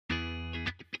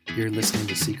You're listening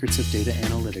to Secrets of Data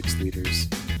Analytics Leaders.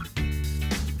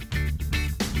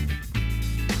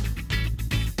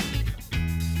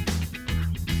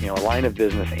 A line of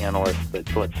business analyst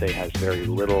that, let's say, has very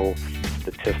little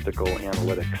statistical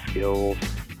analytic skills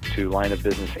to line of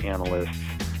business analysts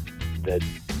that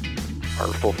are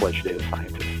full-fledged data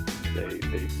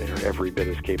scientists. They are every bit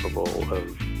as capable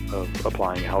of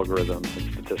applying algorithms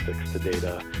and statistics to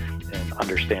data and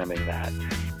understanding that.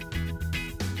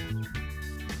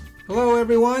 Hello,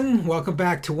 everyone. Welcome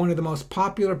back to one of the most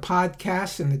popular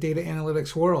podcasts in the data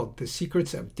analytics world, The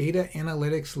Secrets of Data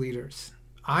Analytics Leaders.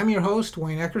 I'm your host,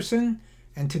 Wayne Eckerson,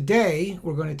 and today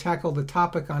we're going to tackle the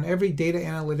topic on every data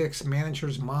analytics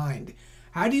manager's mind.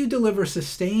 How do you deliver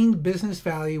sustained business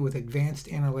value with advanced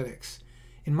analytics?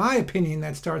 In my opinion,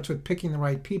 that starts with picking the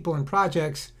right people and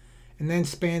projects, and then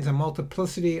spans a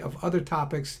multiplicity of other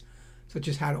topics, such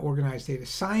as how to organize data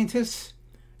scientists,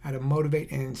 how to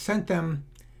motivate and incent them,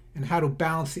 and how to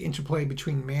balance the interplay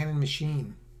between man and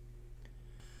machine.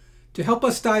 To help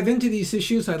us dive into these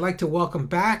issues, I'd like to welcome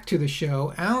back to the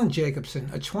show Alan Jacobson,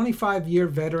 a 25-year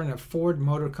veteran of Ford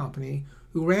Motor Company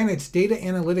who ran its data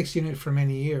analytics unit for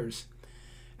many years.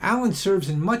 Alan serves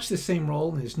in much the same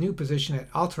role in his new position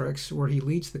at Alteryx, where he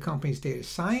leads the company's data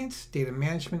science, data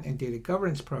management, and data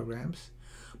governance programs.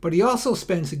 But he also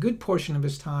spends a good portion of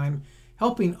his time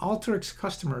helping Alteryx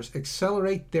customers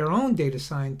accelerate their own data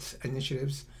science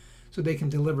initiatives so they can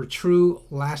deliver true,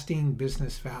 lasting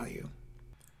business value.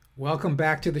 Welcome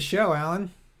back to the show,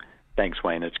 Alan. Thanks,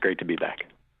 Wayne. It's great to be back.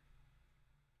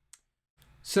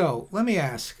 So let me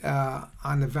ask,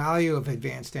 on the value of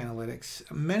advanced analytics,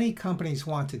 many companies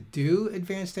want to do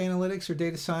advanced analytics or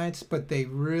data science, but they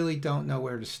really don't know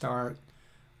where to start.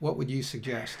 What would you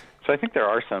suggest? So I think there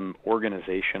are some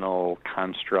organizational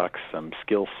constructs, some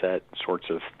skill set sorts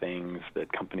of things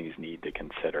that companies need to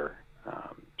consider.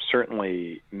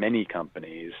 Certainly, many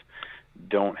companies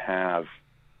don't have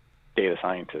data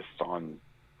scientists on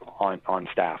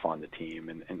staff on the team,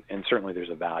 and certainly there's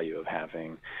a value of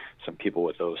having some people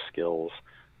with those skills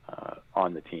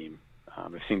on the team.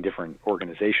 I've seen different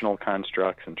organizational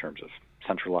constructs in terms of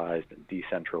centralized and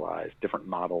decentralized, different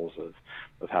models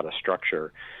of how to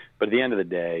structure. But at the end of the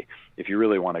day, if you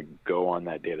really want to go on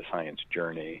that data science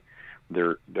journey,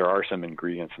 there are some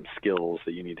ingredients, some skills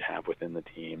that you need to have within the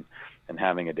team, and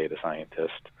having a data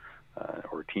scientist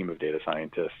or a team of data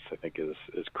scientists, I think,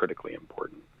 is critically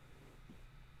important.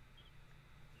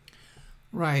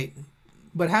 Right.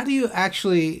 But how do you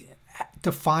actually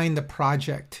define the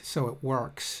project so it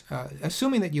works?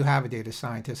 Assuming that you have a data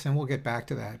scientist, and we'll get back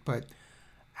to that, but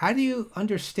how do you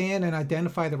understand and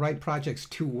identify the right projects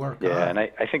to work on? Yeah, and I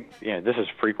think this is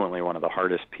frequently one of the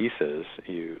hardest pieces.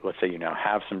 Let's say you now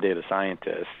have some data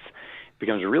scientists. It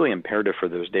becomes really imperative for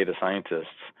those data scientists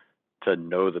to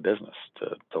know the business,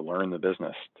 to learn the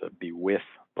business, to be with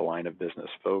the line of business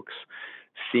folks,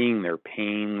 seeing their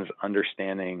pains,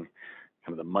 understanding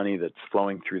kind of the money that's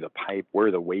flowing through the pipe,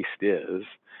 where the waste is,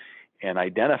 and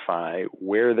identify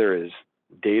where there is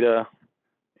data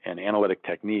and analytic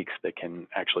techniques that can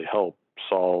actually help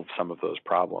solve some of those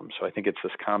problems. So I think it's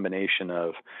this combination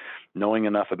of knowing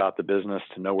enough about the business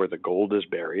to know where the gold is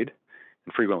buried,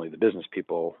 and frequently the business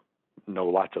people know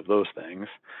lots of those things,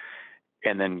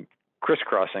 and then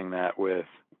crisscrossing that with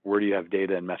where do you have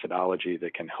data and methodology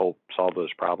that can help solve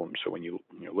those problems. So when you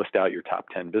list out your top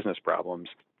 10 business problems,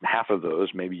 half of those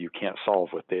maybe you can't solve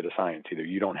with data science. Either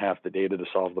you don't have the data to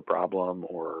solve the problem,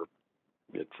 or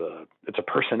it's a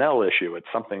personnel issue. It's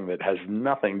something that has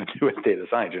nothing to do with data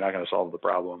science. You're not going to solve the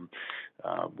problem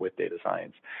with data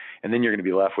science. And then you're going to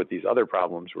be left with these other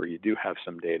problems where you do have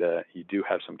some data, you do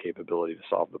have some capability to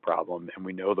solve the problem, and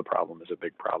we know the problem is a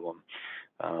big problem.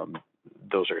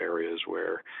 Those are areas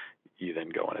where you then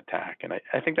go and attack. And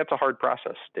I think that's a hard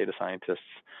process. Data scientists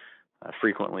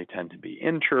frequently tend to be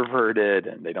introverted,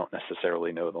 and they don't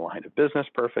necessarily know the line of business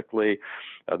perfectly.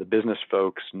 The business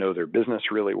folks know their business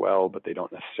really well, but they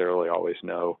don't necessarily always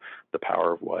know the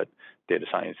power of what data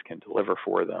science can deliver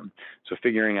for them. So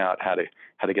figuring out how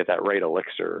to get that right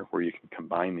elixir where you can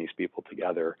combine these people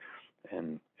together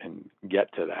and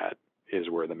get to that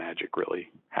is where the magic really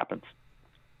happens.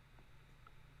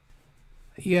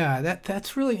 Yeah,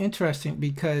 that's really interesting,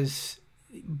 because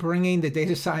bringing the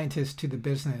data scientists to the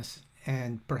business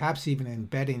and perhaps even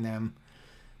embedding them,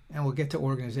 and we'll get to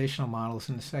organizational models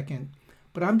in a second,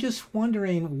 but I'm just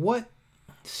wondering, what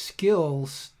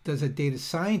skills does a data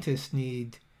scientist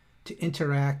need to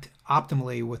interact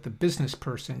optimally with a business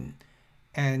person?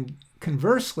 And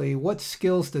conversely, what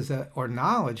skills or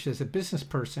knowledge does a business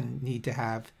person need to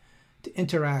have to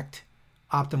interact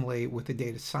optimally with a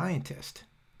data scientist?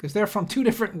 because they're from two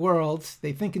different worlds.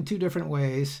 They think in two different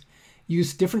ways,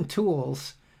 use different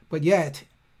tools, but yet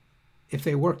if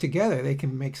they work together, they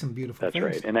can make some beautiful That's things.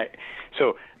 right. And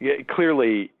so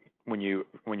clearly, when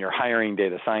you're hiring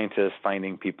data scientists,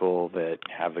 finding people that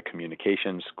have the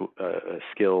communication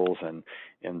skills and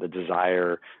the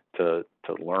desire to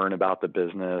learn about the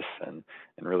business and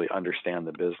really understand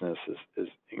the business is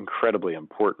incredibly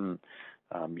important.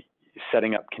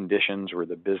 Setting up conditions where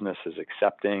the business is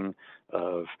accepting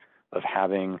of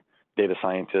having data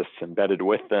scientists embedded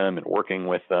with them and working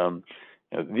with them.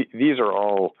 These are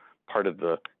all part of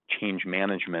the change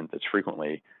management that's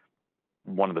frequently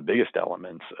one of the biggest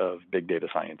elements of big data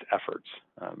science efforts.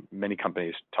 Many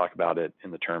companies talk about it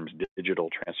in the terms digital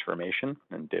transformation,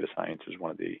 and data science is one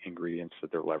of the ingredients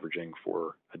that they're leveraging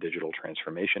for a digital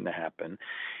transformation to happen.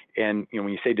 And when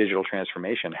you say digital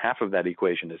transformation, half of that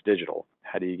equation is digital.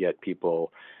 How do you get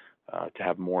people to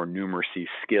have more numeracy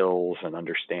skills and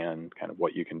understand kind of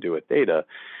what you can do with data?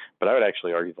 But I would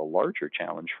actually argue the larger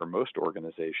challenge for most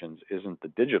organizations isn't the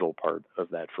digital part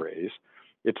of that phrase,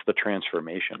 it's the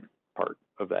transformation part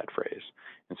of that phrase.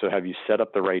 And so have you set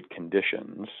up the right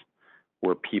conditions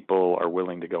where people are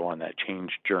willing to go on that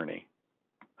change journey?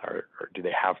 Or do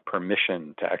they have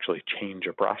permission to actually change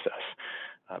a process?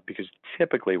 Because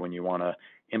typically when you want to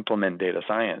implement data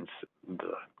science,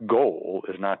 the goal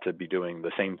is not to be doing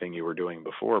the same thing you were doing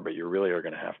before, but you really are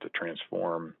going to have to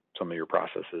transform some of your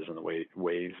processes and the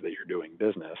ways that you're doing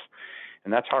business.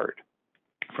 And that's hard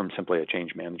from simply a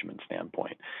change management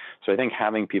standpoint. So I think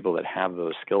having people that have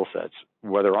those skill sets,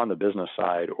 whether on the business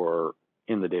side or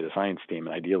in the data science team,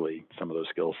 and ideally some of those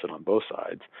skills sit on both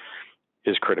sides,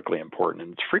 is critically important.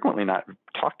 And it's frequently not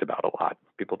talked about a lot.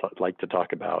 People like to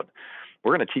talk about,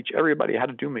 we're going to teach everybody how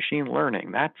to do machine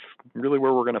learning. That's really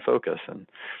where we're going to focus. And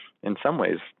in some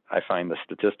ways, I find the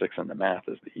statistics and the math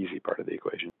is the easy part of the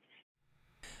equation.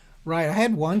 Right. I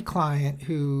had one client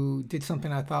who did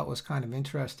something I thought was kind of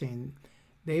interesting.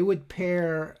 They would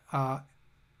pair an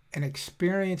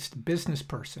experienced business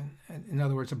person, in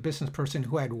other words, a business person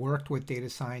who had worked with data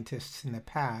scientists in the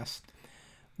past,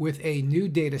 with a new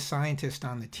data scientist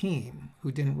on the team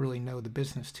who didn't really know the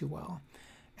business too well.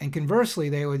 And conversely,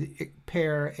 they would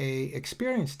pair a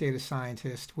experienced data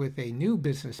scientist with a new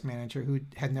business manager who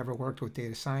had never worked with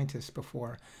data scientists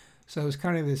before. So it was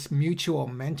kind of this mutual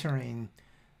mentoring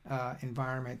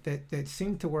environment that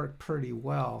seemed to work pretty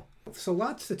well. So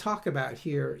lots to talk about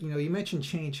here. You mentioned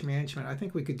change management. I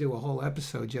think we could do a whole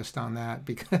episode just on that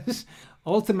because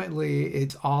ultimately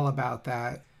it's all about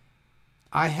that.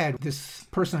 I had this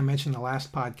person I mentioned in the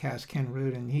last podcast, Ken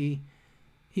Rudin.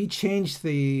 He changed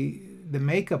the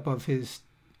makeup of his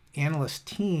analyst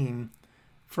team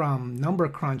from number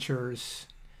crunchers,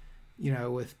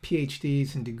 with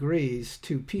PhDs and degrees,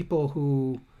 to people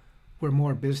who were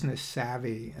more business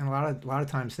savvy. And a lot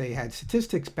of times they had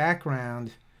statistics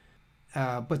background,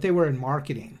 but they were in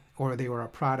marketing or they were a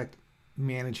product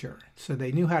manager. So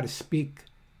they knew how to speak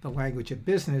the language of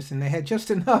business, and they had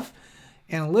just enough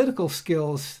analytical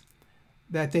skills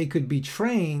that they could be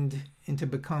trained into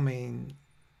becoming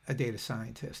a data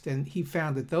scientist. And he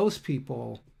found that those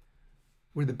people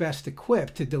were the best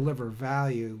equipped to deliver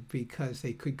value because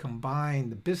they could combine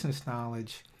the business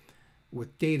knowledge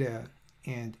with data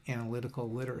and analytical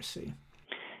literacy.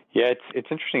 Yeah, it's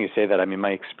interesting you say that. I mean,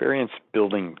 my experience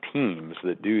building teams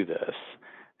that do this,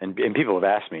 and people have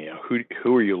asked me,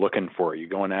 who are you looking for? Are you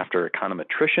going after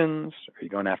econometricians? Are you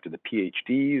going after the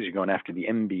PhDs? Are you going after the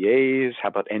MBAs? How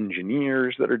about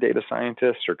engineers that are data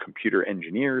scientists or computer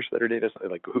engineers that are data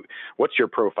scientists? Like, what's your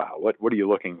profile? What are you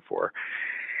looking for?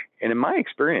 And in my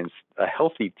experience, a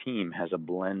healthy team has a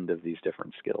blend of these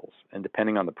different skills. And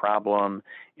depending on the problem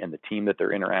and the team that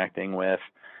they're interacting with,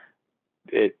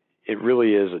 it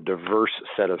really is a diverse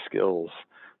set of skills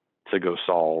to go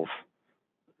solve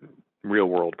real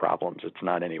world problems. It's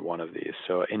not any one of these.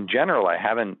 So in general, I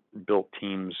haven't built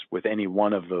teams with any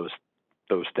one of those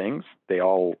things. They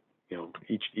all,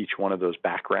 each one of those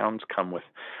backgrounds come with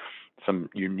some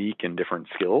unique and different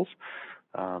skills.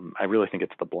 I really think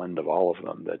it's the blend of all of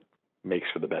them that makes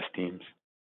for the best teams.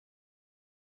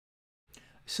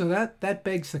 So that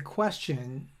begs the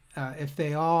question, if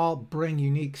they all bring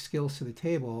unique skills to the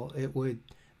table, it would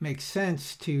make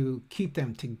sense to keep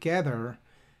them together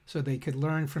so they could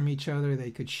learn from each other,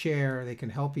 they could share, they can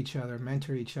help each other,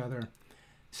 mentor each other,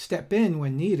 step in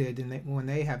when needed and when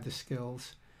they have the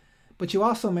skills. But you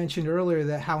also mentioned earlier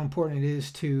that how important it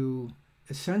is to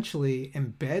essentially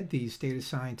embed these data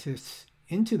scientists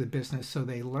into the business so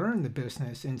they learn the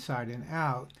business inside and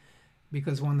out,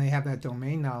 because when they have that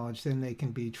domain knowledge, then they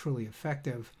can be truly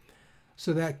effective.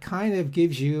 So that kind of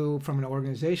gives you, from an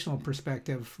organizational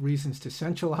perspective, reasons to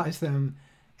centralize them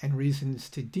and reasons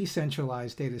to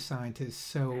decentralize data scientists.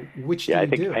 So which do Yeah, I you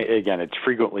think, do? again, it's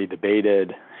frequently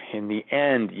debated. In the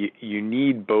end, you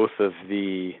need both of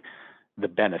the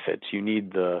benefits. You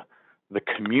need the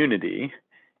community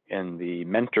and the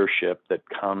mentorship that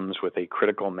comes with a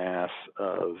critical mass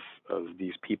of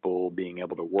these people being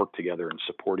able to work together and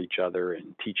support each other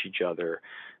and teach each other.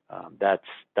 That's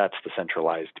the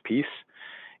centralized piece.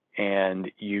 And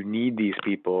you need these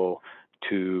people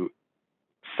to,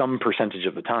 some percentage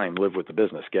of the time, live with the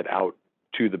business, get out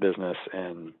to the business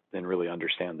and really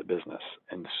understand the business.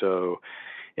 And so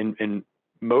in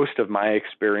most of my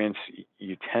experience,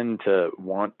 you tend to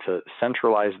want to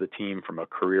centralize the team from a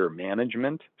career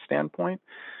management standpoint.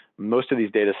 Most of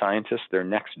these data scientists, their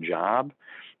next job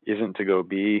isn't to go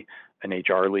be an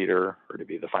HR leader or to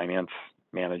be the finance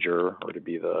manager or to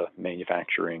be the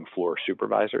manufacturing floor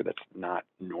supervisor. That's not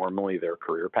normally their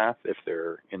career path if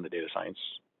they're in the data science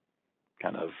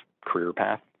kind of career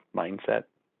path mindset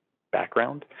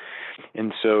background.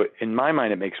 And so in my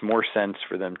mind, it makes more sense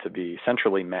for them to be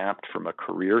centrally mapped from a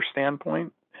career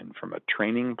standpoint and from a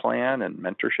training plan and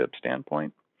mentorship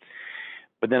standpoint.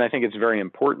 But then I think it's very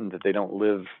important that they don't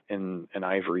live in an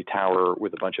ivory tower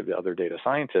with a bunch of the other data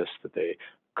scientists, that they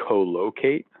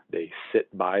co-locate, they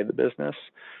sit by the business.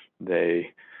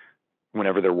 They,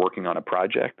 whenever they're working on a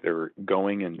project, they're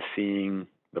going and seeing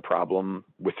the problem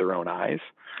with their own eyes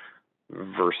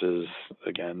versus,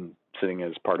 again, sitting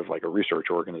as part of like a research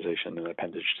organization, an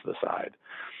appendage to the side.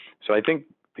 So I think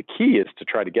the key is to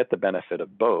try to get the benefit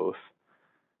of both.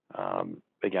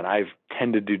 Again, I've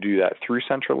tended to do that through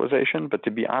centralization, but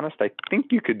to be honest, I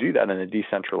think you could do that in a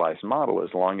decentralized model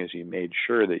as long as you made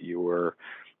sure that you were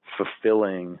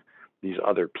fulfilling these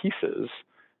other pieces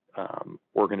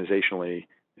organizationally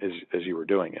as you were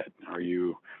doing it. Are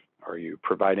you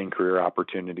providing career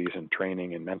opportunities and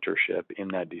training and mentorship in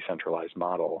that decentralized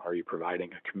model? Are you providing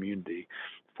a community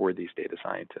for these data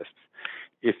scientists?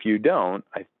 If you don't,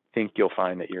 I think you'll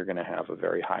find that you're going to have a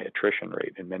very high attrition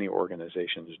rate, and many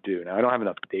organizations do. Now, I don't have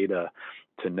enough data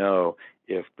to know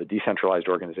if the decentralized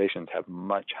organizations have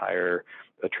much higher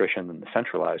attrition than the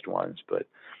centralized ones, but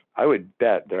I would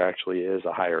bet there actually is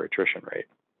a higher attrition rate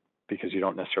because you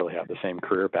don't necessarily have the same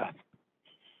career path.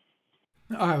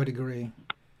 I would agree.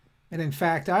 And in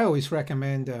fact, I always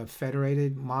recommend a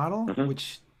federated model, Mm-hmm.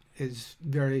 which is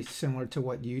very similar to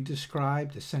what you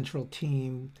described, a central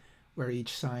team where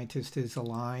each scientist is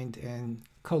aligned and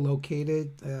co-located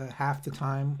half the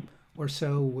time or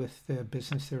so with the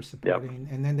business they're supporting.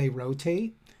 Yep. And then they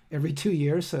rotate every 2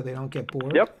 years so they don't get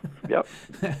bored. Yep.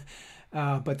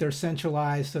 But they're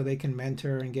centralized so they can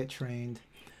mentor and get trained.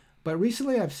 But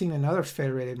recently I've seen another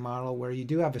federated model where you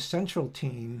do have a central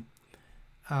team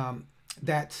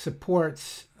that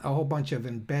supports a whole bunch of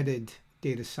embedded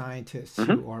data scientists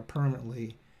who are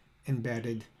permanently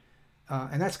embedded.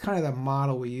 And that's kind of the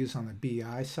model we use on the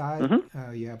BI side.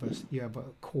 You have a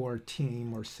core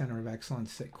team or center of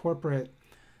excellence at corporate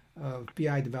of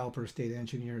BI developers, data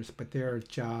engineers, but their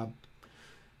job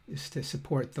is to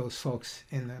support those folks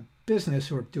in the business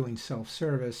who are doing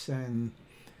self-service and,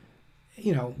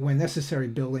 when necessary,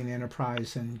 building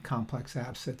enterprise and complex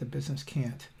apps that the business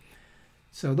can't.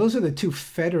 So those are the two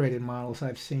federated models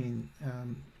I've seen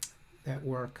that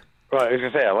work. Well, I was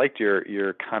going to say, I liked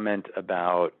your comment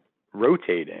about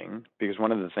rotating, because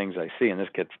one of the things I see, and this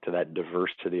gets to that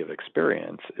diversity of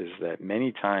experience, is that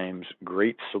many times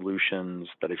great solutions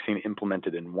that I've seen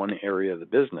implemented in one area of the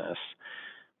business,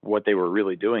 what they were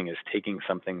really doing is taking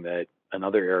something that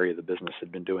another area of the business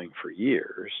had been doing for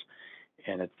years,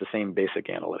 and it's the same basic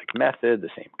analytic method, the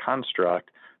same construct,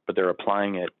 but they're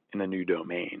applying it in a new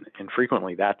domain. And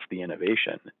frequently that's the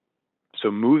innovation.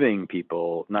 So moving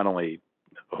people, not only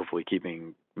hopefully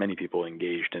keeping many people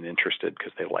engaged and interested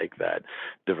because they like that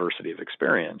diversity of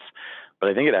experience, but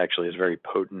I think it actually is very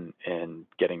potent in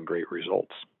getting great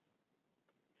results.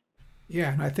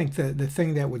 Yeah, and I think the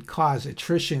thing that would cause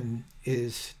attrition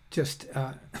is just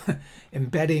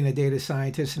embedding a data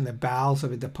scientist in the bowels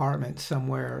of a department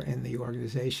somewhere in the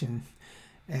organization.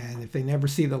 And if they never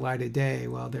see the light of day,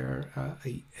 well, they're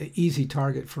an easy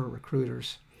target for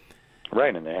recruiters.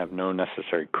 Right, and they have no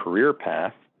necessary career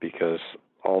path because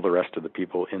all the rest of the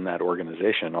people in that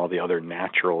organization, all the other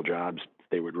natural jobs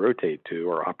they would rotate to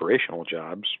are operational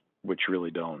jobs, which really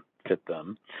don't fit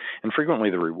them. And frequently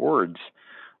the rewards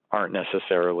aren't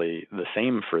necessarily the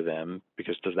same for them,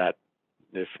 because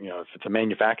if it's a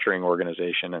manufacturing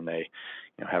organization and they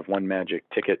have one magic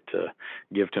ticket to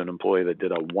give to an employee that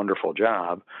did a wonderful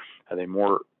job, are they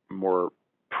more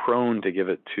prone to give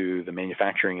it to the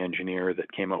manufacturing engineer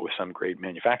that came up with some great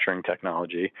manufacturing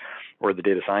technology, or the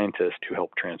data scientist who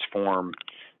helped transform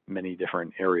many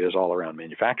different areas all around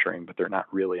manufacturing, but they're not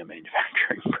really a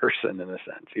manufacturing person in a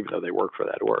sense, even though they work for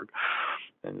that org.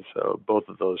 And so both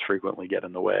of those frequently get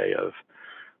in the way of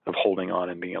holding on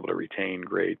and being able to retain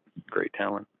great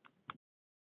talent.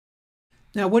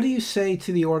 Now, what do you say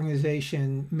to the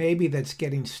organization maybe that's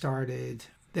getting started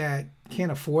that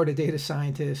can't afford a data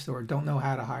scientist or don't know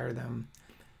how to hire them?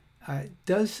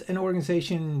 Does an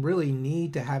organization really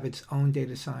need to have its own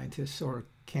data scientists, or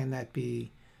can that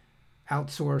be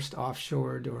outsourced,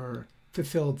 offshored, or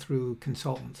fulfilled through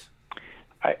consultants?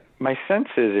 My sense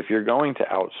is if you're going to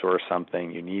outsource something,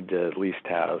 you need to at least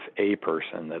have a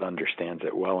person that understands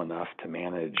it well enough to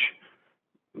manage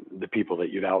the people that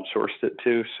you've outsourced it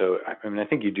to. So, I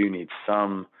think you do need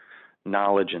some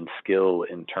knowledge and skill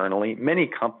internally. Many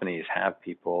companies have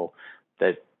people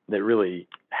that really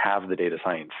have the data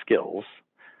science skills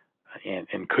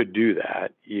and could do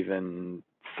that, even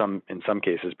in some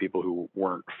cases, people who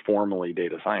weren't formally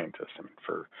data scientists.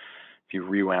 If you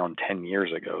rewound 10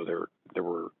 years ago, there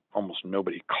were almost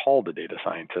nobody called a data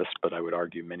scientist, but I would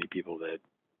argue many people that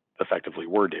effectively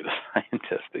were data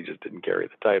scientists. They just didn't carry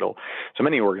the title. So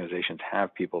many organizations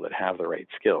have people that have the right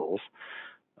skills,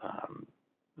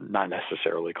 not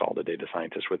necessarily called a data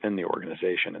scientist within the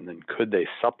organization. And then could they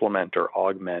supplement or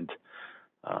augment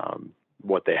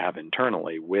what they have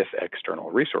internally with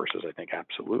external resources? I think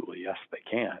absolutely, yes, they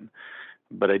can.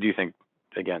 But I do think,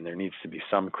 again, there needs to be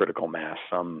some critical mass,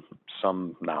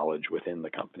 some knowledge within the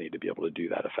company to be able to do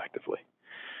that effectively.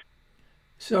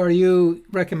 So are you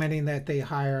recommending that they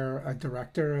hire a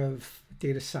director of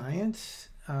data science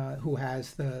who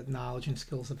has the knowledge and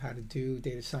skills of how to do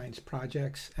data science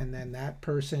projects, and then that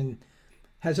person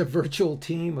has a virtual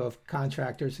team of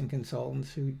contractors and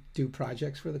consultants who do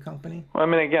projects for the company?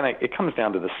 Well, again, it comes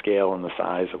down to the scale and the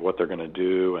size of what they're going to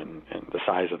do and the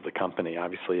size of the company.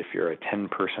 Obviously, if you're a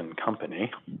 10-person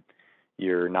company,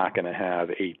 you're not going to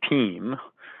have a team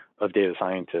of data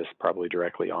scientists probably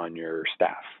directly on your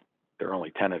staff. There are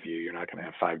only 10 of you. You're not going to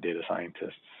have 5 data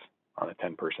scientists on a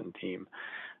 10-person team.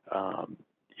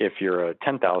 If you're a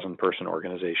 10,000-person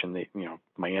organization,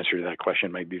 my answer to that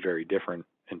question might be very different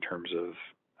in terms of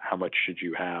how much should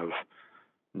you have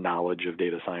knowledge of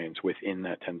data science within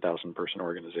that 10,000-person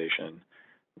organization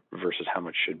versus how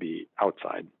much should be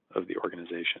outside of the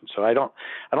organization. So I don't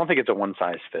think it's a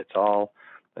one-size-fits-all.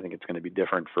 I think it's going to be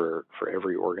different for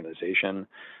every organization.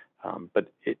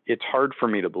 But it's hard for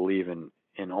me to believe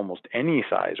in almost any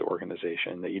size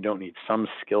organization that you don't need some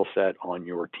skill set on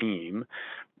your team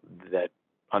that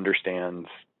understands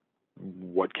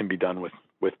what can be done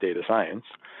with data science,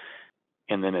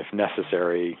 and then if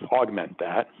necessary, augment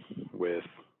that with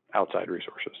outside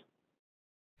resources.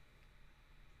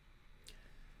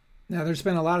 Now, there's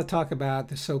been a lot of talk about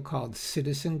the so-called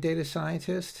citizen data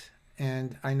scientist,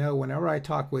 and I know whenever I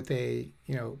talk with a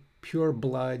pure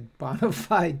blood bona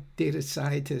fide data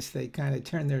scientist, they kind of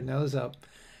turn their nose up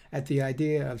at the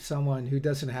idea of someone who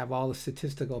doesn't have all the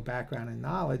statistical background and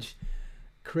knowledge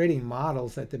creating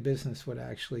models that the business would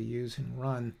actually use and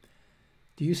run.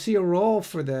 Do you see a role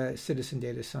for the citizen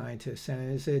data scientist,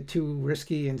 and is it too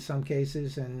risky in some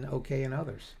cases and okay in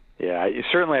others? Yeah,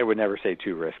 certainly I would never say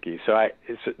too risky. So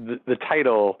the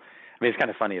title, it's kind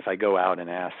of funny if I go out and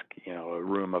ask, a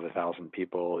room of 1,000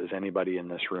 people, is anybody in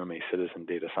this room a citizen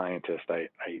data scientist? I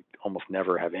almost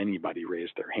never have anybody raise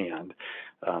their hand.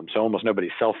 So almost nobody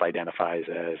self-identifies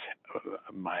as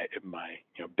my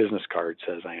business card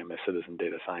says I am a citizen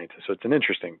data scientist. So it's an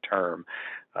interesting term.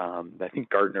 I think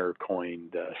Gartner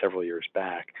coined several years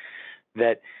back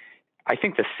that I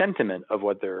think the sentiment of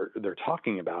what they're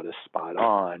talking about is spot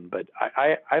on, but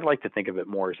I'd like to think of it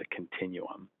more as a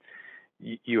continuum.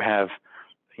 You have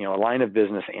a line of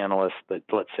business analyst that,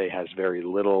 let's say, has very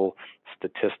little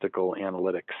statistical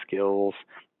analytic skills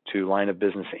to line of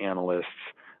business analysts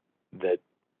that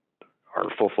are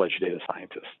full-fledged data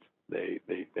scientists. They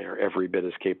are every bit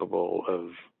as capable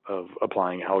of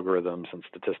applying algorithms and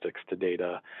statistics to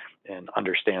data and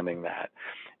understanding that.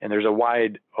 And there's a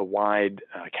wide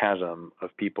chasm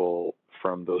of people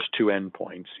from those two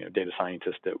endpoints, data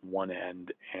scientist at one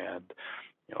end and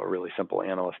a really simple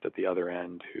analyst at the other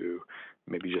end who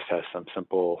maybe just has some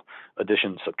simple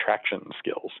addition, subtraction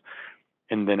skills,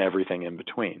 and then everything in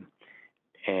between.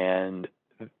 And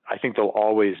I think there'll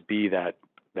always be that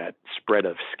spread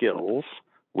of skills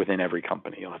within every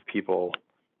company. You'll have people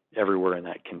everywhere in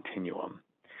that continuum.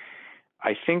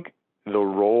 I think the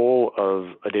role of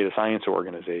a data science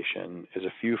organization is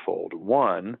a fewfold.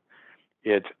 One,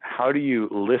 it's how do you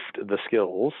lift the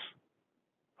skills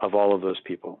of all of those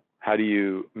people? How do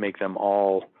you make them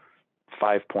all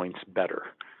 5 points better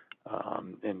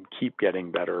and keep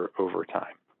getting better over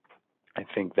time? I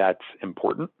think that's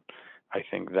important. I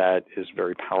think that is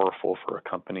very powerful for a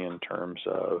company in terms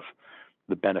of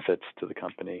the benefits to the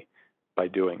company by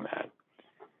doing that.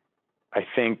 I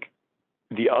think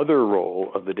the other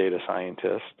role of the data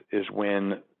scientist is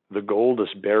when the gold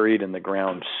is buried in the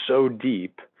ground so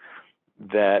deep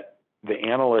that the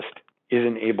analyst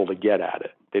isn't able to get at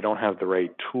it. They don't have the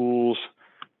right tools,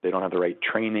 they don't have the right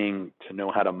training to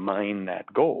know how to mine that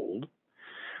gold.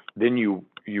 Then you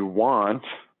want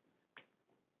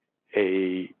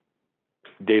a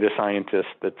data scientist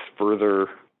that's further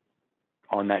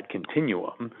on that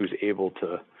continuum who's able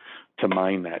to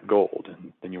mine that gold,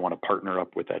 and then you want to partner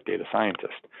up with that data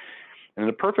scientist. And in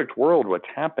the perfect world, what's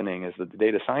happening is that the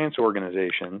data science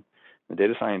organization, the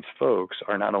data science folks,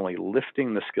 are not only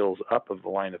lifting the skills up of the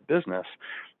line of business,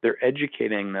 they're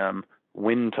educating them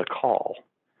when to call.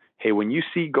 Hey, when you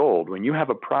see gold, when you have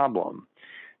a problem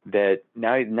that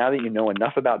now that you know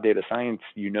enough about data science,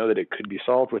 you know that it could be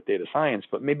solved with data science,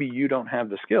 but maybe you don't have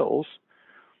the skills,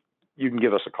 you can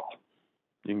give us a call.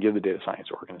 You can give the data science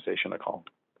organization a call.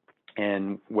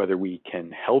 And whether we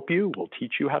can help you, we'll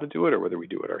teach you how to do it, or whether we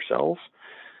do it ourselves,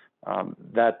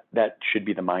 that should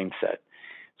be the mindset.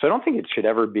 So I don't think it should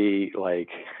ever be like,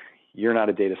 you're not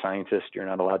a data scientist, you're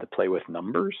not allowed to play with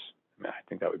numbers. I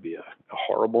think that would be a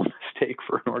horrible mistake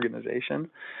for an organization.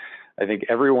 I think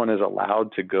everyone is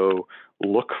allowed to go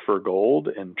look for gold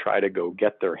and try to go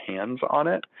get their hands on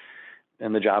it.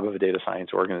 And the job of a data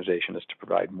science organization is to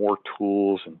provide more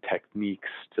tools and techniques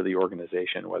to the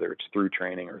organization, whether it's through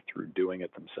training or through doing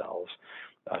it themselves,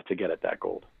 to get at that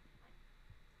gold.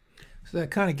 So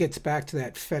that kind of gets back to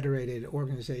that federated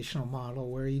organizational model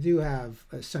where you do have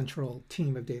a central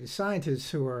team of data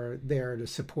scientists who are there to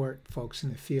support folks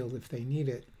in the field if they need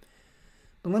it.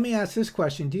 But let me ask this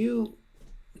question. Do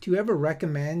you ever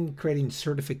recommend creating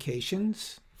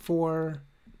certifications for,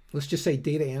 let's just say,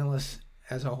 data analysts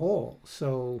as a whole?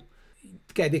 So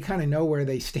they kind of know where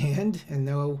they stand and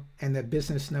the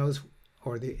business knows,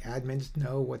 or the admins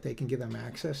know what they can give them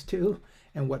access to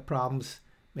and what problems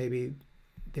maybe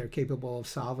they're capable of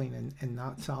solving and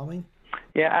not solving?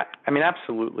 Yeah, I mean,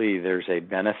 absolutely. There's a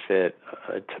benefit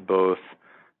to both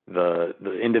the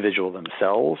individual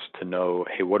themselves to know,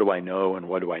 hey, what do I know and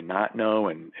what do I not know,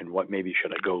 and what maybe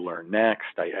should I go learn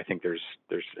next? I think there's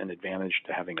an advantage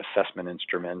to having assessment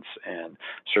instruments and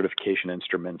certification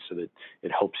instruments so that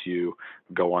it helps you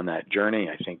go on that journey.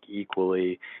 I think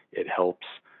equally it helps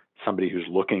somebody who's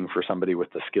looking for somebody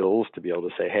with the skills to be able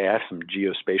to say, hey, I have some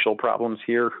geospatial problems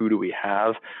here. Who do we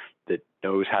have that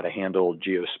knows how to handle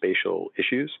geospatial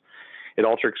issues? At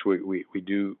Alteryx, we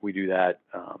do that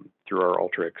through our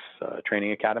Alteryx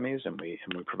training academies, and we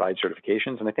provide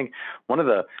certifications. And I think one of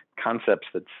the concepts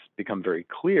that's become very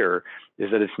clear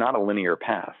is that it's not a linear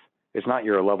path. It's not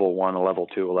you're a level 1, a level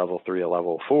 2, a level 3, a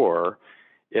level 4.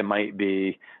 It might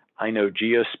be, I know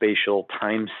geospatial,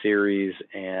 time series,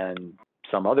 and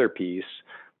some other piece,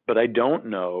 but I don't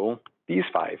know these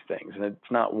 5 things. And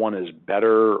it's not one is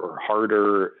better or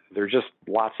harder. There's just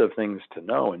lots of things to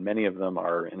know, and many of them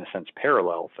are, in a sense,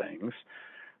 parallel things.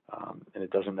 And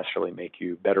it doesn't necessarily make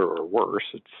you better or worse.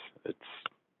 It's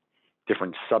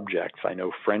different subjects. I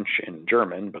know French and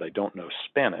German, but I don't know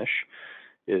Spanish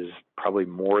is probably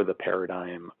more the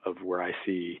paradigm of where I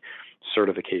see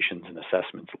certifications and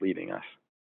assessments leading us.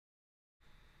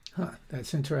 Huh,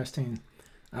 that's interesting.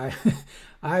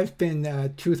 I've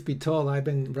been, truth be told, I've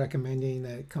been recommending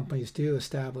that companies do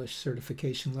establish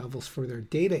certification levels for their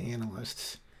data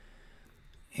analysts.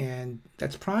 And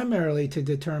that's primarily to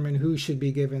determine who should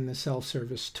be given the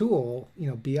self-service tool,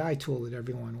 BI tool that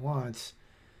everyone wants.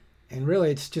 And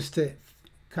really, it's just to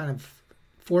kind of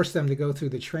force them to go through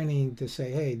the training to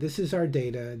say, hey, this is our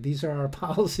data, these are our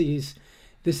policies,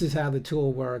 this is how the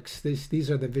tool works, these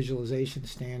are the visualization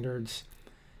standards.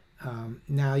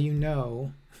 Now you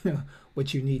know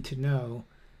what you need to know,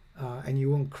 and you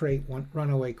won't create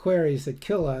runaway queries that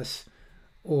kill us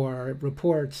or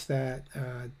reports that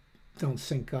don't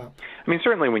sync up. I mean,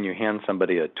 certainly when you hand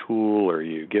somebody a tool or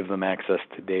you give them access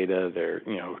to data, there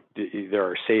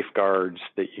are safeguards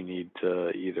that you need to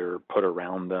either put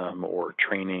around them or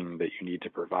training that you need to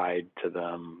provide to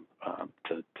them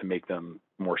to make them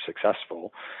more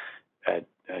successful at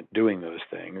doing those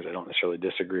things. I don't necessarily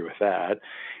disagree with that.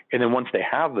 And then once they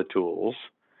have the tools,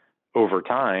 over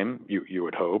time, you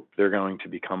would hope they're going to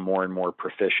become more and more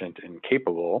proficient and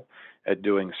capable at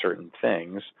doing certain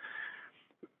things.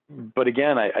 But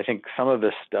again, I think some of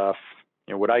this stuff,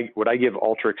 would I give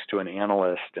Alteryx to an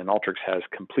analyst, and Alteryx has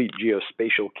complete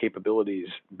geospatial capabilities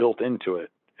built into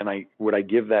it, and would I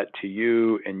give that to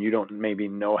you, and you don't maybe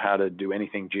know how to do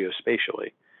anything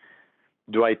geospatially?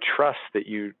 Do I trust that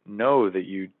you know that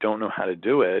you don't know how to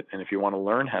do it, and if you want to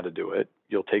learn how to do it,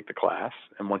 you'll take the class,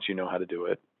 and once you know how to do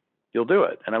it, you'll do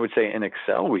it? And I would say in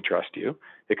Excel, we trust you.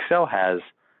 Excel has,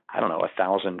 I don't know,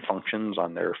 1,000 functions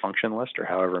on their function list, or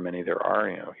however many there are.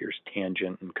 Here's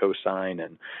tangent and cosine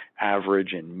and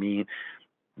average and mean.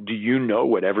 Do you know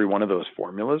what every one of those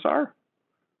formulas are?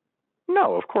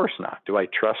 No, of course not. Do I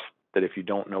trust that if you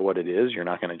don't know what it is, you're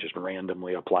not going to just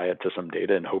randomly apply it to some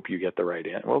data and hope you get the right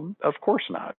answer? Well, of course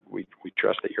not. We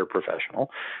trust that you're a professional,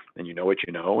 and you know what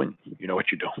you know, and you know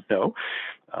what you don't know,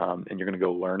 and you're going to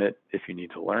go learn it if you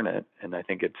need to learn it. And I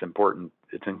think it's important.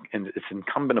 It's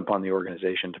incumbent upon the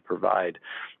organization to provide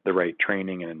the right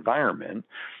training and environment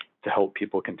to help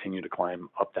people continue to climb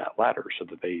up that ladder so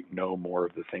that they know more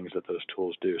of the things that those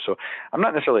tools do. So I'm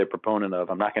not necessarily a proponent of,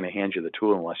 I'm not going to hand you the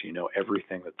tool unless you know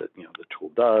everything that the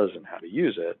tool does and how to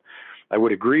use it. I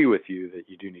would agree with you that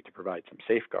you do need to provide some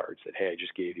safeguards that, hey, I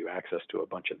just gave you access to a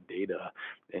bunch of data,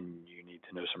 and you need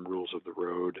to know some rules of the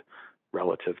road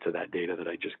relative to that data that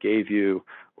I just gave you,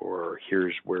 or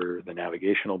here's where the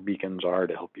navigational beacons are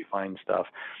to help you find stuff.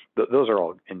 Those are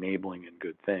all enabling and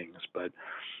good things, but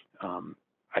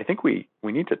I think we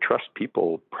need to trust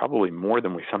people probably more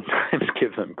than we sometimes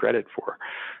give them credit for,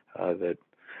 that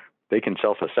they can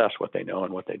self-assess what they know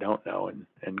and what they don't know,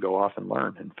 and go off and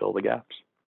learn and fill the gaps.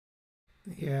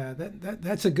 Yeah,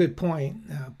 that's a good point.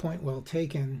 Point well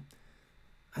taken.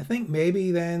 I think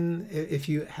maybe then if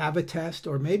you have a test,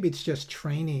 or maybe it's just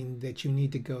training that you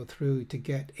need to go through to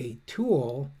get a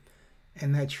tool,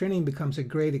 and that training becomes a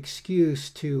great excuse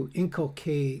to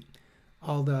inculcate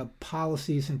all the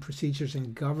policies and procedures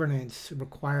and governance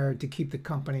required to keep the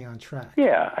company on track.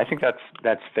 Yeah, I think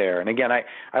that's fair. And again,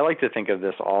 I like to think of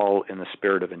this all in the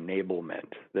spirit of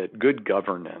enablement, that good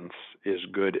governance is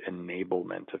good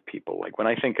enablement of people. Like when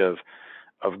I think of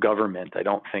government, I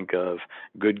don't think of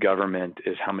good government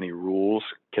is how many rules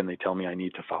can they tell me I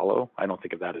need to follow. I don't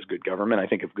think of that as good government. I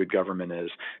think of good government as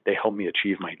they help me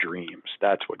achieve my dreams.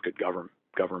 That's what good government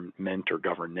or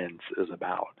governance is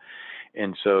about.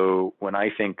 And so when I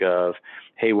think of,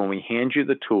 hey, when we hand you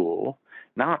the tool,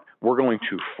 not we're going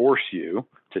to force you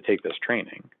to take this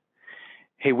training.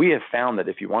 Hey, we have found that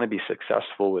if you want to be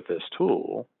successful with this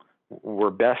tool, we're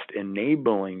best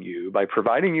enabling you by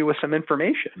providing you with some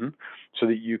information so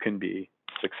that you can be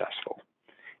successful.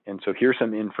 And so here's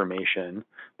some information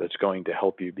that's going to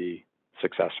help you be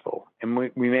successful. And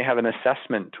we may have an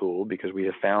assessment tool, because we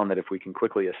have found that if we can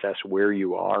quickly assess where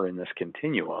you are in this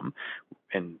continuum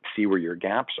and see where your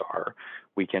gaps are,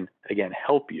 we can, again,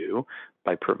 help you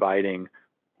by providing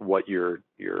what your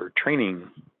training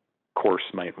course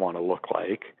might want to look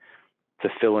like to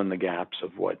fill in the gaps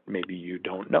of what maybe you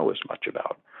don't know as much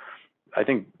about. I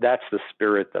think that's the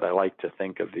spirit that I like to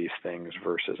think of these things,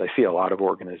 versus I see a lot of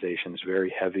organizations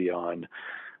very heavy on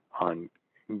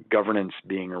governance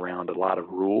being around a lot of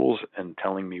rules and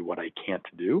telling me what I can't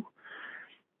do.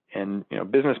 And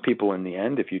business people, in the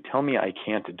end, if you tell me I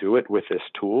can't do it with this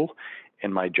tool,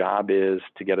 and my job is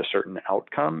to get a certain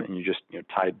outcome, and you just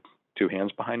tied two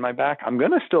hands behind my back, I'm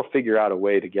going to still figure out a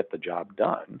way to get the job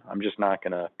done. I'm just not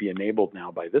going to be enabled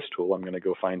now by this tool. I'm going to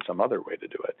go find some other way to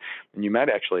do it. And you might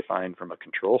actually find, from a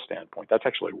control standpoint, that's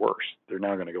actually worse. They're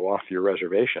now going to go off your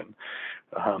reservation,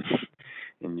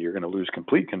 and you're going to lose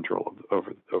complete control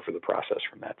over the process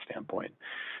from that standpoint.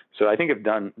 So I think if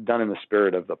done in the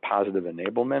spirit of the positive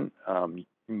enablement,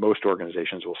 most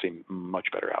organizations will see much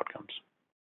better outcomes.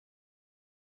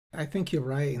 I think you're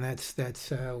right, and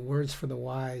that's words for the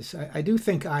wise. I do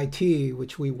think IT,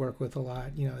 which we work with a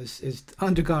lot, is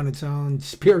undergone its own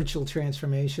spiritual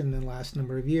transformation in the last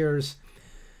number of years.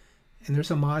 And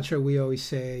there's a mantra we always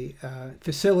say: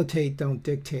 facilitate, don't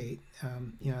dictate.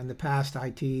 In the past,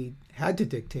 IT had to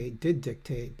did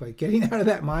dictate, but getting out of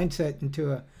that mindset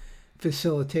into a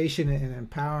facilitation and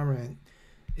empowerment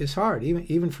is hard,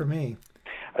 even for me.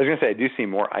 I was going to say, I do see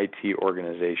more IT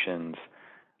organizations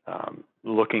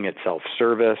looking at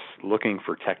self-service, looking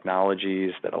for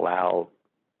technologies that allow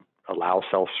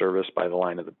self-service by the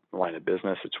line of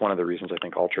business. It's one of the reasons I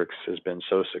think Alteryx has been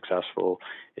so successful,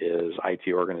 is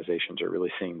IT organizations are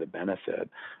really seeing the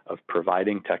benefit of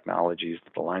providing technologies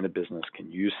that the line of business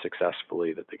can use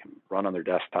successfully, that they can run on their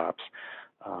desktops,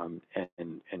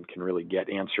 and can really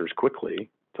get answers quickly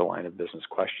to line of business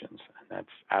questions. And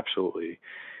that's absolutely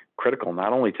critical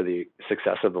not only to the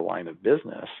success of the line of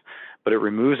business, but it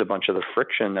removes a bunch of the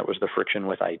friction that was the friction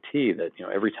with IT that,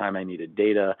 every time I needed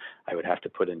data, I would have to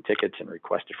put in tickets and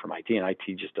request it from IT, and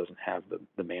IT just doesn't have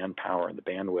the manpower and the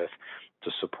bandwidth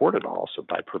to support it all. So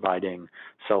by providing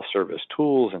self-service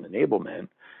tools and enablement,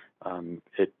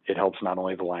 it helps not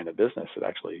only the line of business, it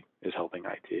actually is helping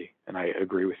IT. And I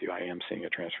agree with you. I am seeing a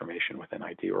transformation within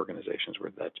IT organizations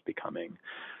where that's becoming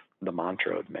the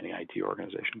mantra of many IT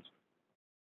organizations.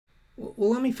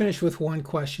 Well, let me finish with one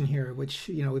question here, which,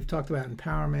 we've talked about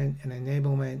empowerment and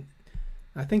enablement.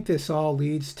 I think this all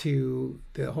leads to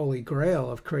the holy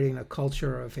grail of creating a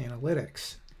culture of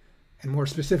analytics, and more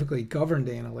specifically, governed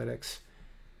analytics.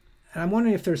 And I'm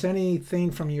wondering if there's anything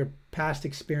from your past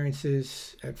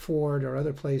experiences at Ford or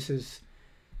other places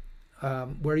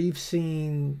where you've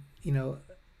seen,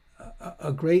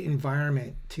 a great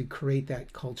environment to create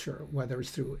that culture, whether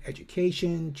it's through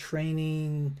education,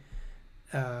 training,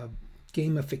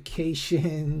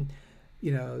 gamification,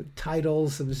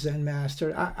 titles of Zen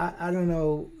Master. I don't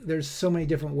know. There's so many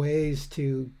different ways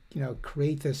to,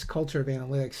 create this culture of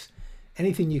analytics.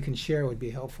 Anything you can share would be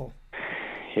helpful.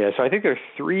 Yeah, so I think there are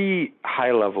 3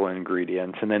 high-level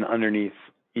ingredients, and then underneath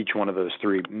each one of those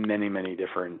 3, many, many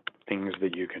different things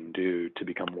that you can do to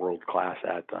become world-class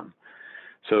at them.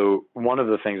 So one of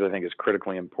the things I think is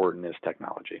critically important is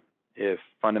technology. If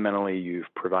fundamentally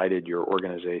you've provided your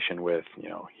organization with,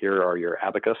 here are your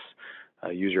abacus,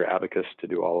 use your abacus to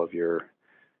do all of your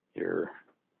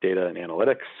data and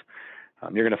analytics,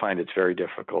 you're going to find it's very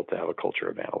difficult to have a culture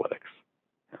of analytics.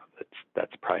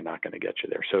 That's probably not going to get you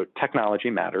there. So technology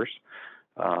matters.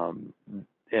 And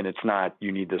it's not,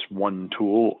 you need this one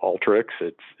tool, Alteryx.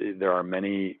 There are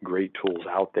many great tools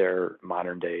out there,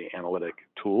 modern day analytic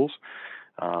tools.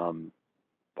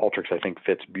 Alteryx, I think,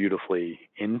 fits beautifully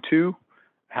into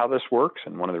how this works.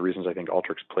 And one of the reasons I think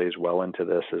Alteryx plays well into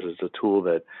this is it's a tool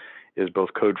that is both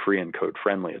code-free and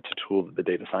code-friendly. It's a tool that the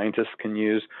data scientists can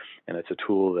use, and it's a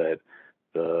tool that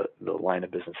the line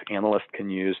of business analyst can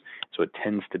use. So it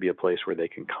tends to be a place where they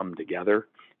can come together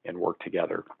and work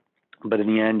together. But in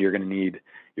the end, you're going to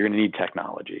need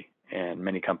technology, and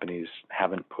many companies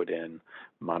haven't put in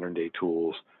modern day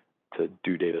tools to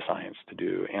do data science, to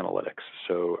do analytics.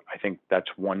 So I think that's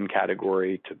one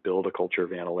category to build a culture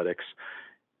of analytics.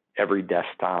 Every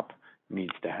desktop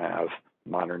needs to have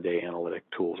modern day analytic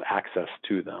tools, access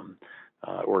to them,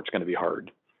 or it's going to be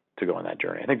hard to go on that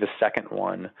journey. I think the second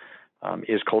one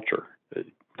is culture,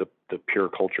 the pure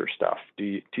culture stuff.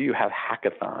 Do you have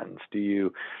hackathons? Do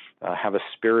you have a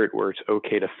spirit where it's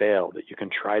okay to fail, that you can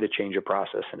try to change a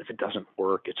process, and if it doesn't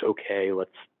work, it's okay.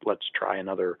 Let's try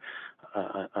another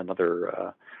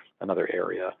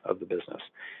area of the business.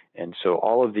 And so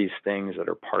all of these things that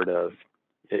are part of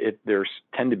it, there's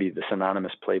tend to be the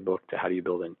synonymous playbook to how do you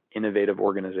build an innovative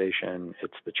organization.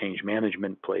 It's the change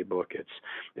management playbook.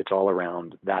 It's all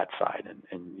around that side,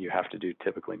 and you have to do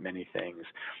typically many things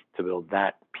to build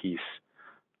that piece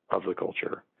of the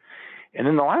culture. And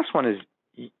then the last one is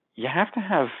you have to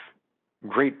have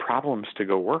great problems to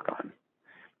go work on.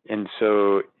 And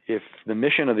so if the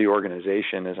mission of the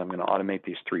organization is I'm going to automate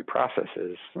these 3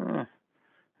 processes,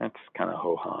 that's kind of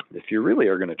ho-hum. If you really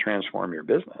are going to transform your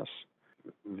business,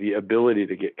 the ability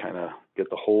to get the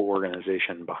whole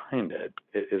organization behind it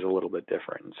is a little bit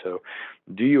different. So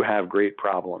do you have great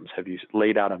problems? Have you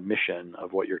laid out a mission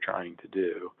of what you're trying to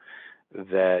do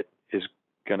that is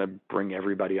going to bring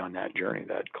everybody on that journey,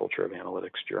 that culture of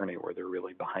analytics journey, where they're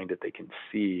really behind it? They can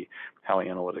see how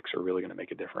analytics are really going to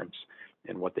make a difference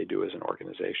in what they do as an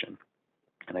organization.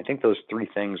 And I think those 3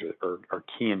 things are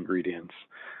key ingredients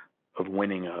of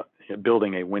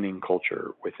building a winning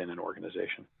culture within an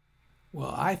organization.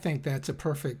 Well, I think that's a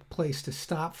perfect place to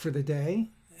stop for the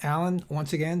day. Alan,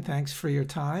 once again, thanks for your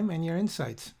time and your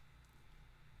insights.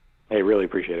 Hey, really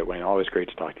appreciate it, Wayne. Always great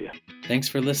to talk to you. Thanks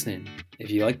for listening.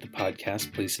 If you like the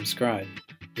podcast, please subscribe.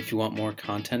 If you want more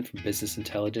content from business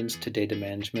intelligence to data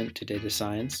management to data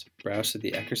science, browse to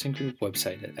the Eckerson Group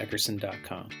website at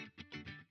eckerson.com.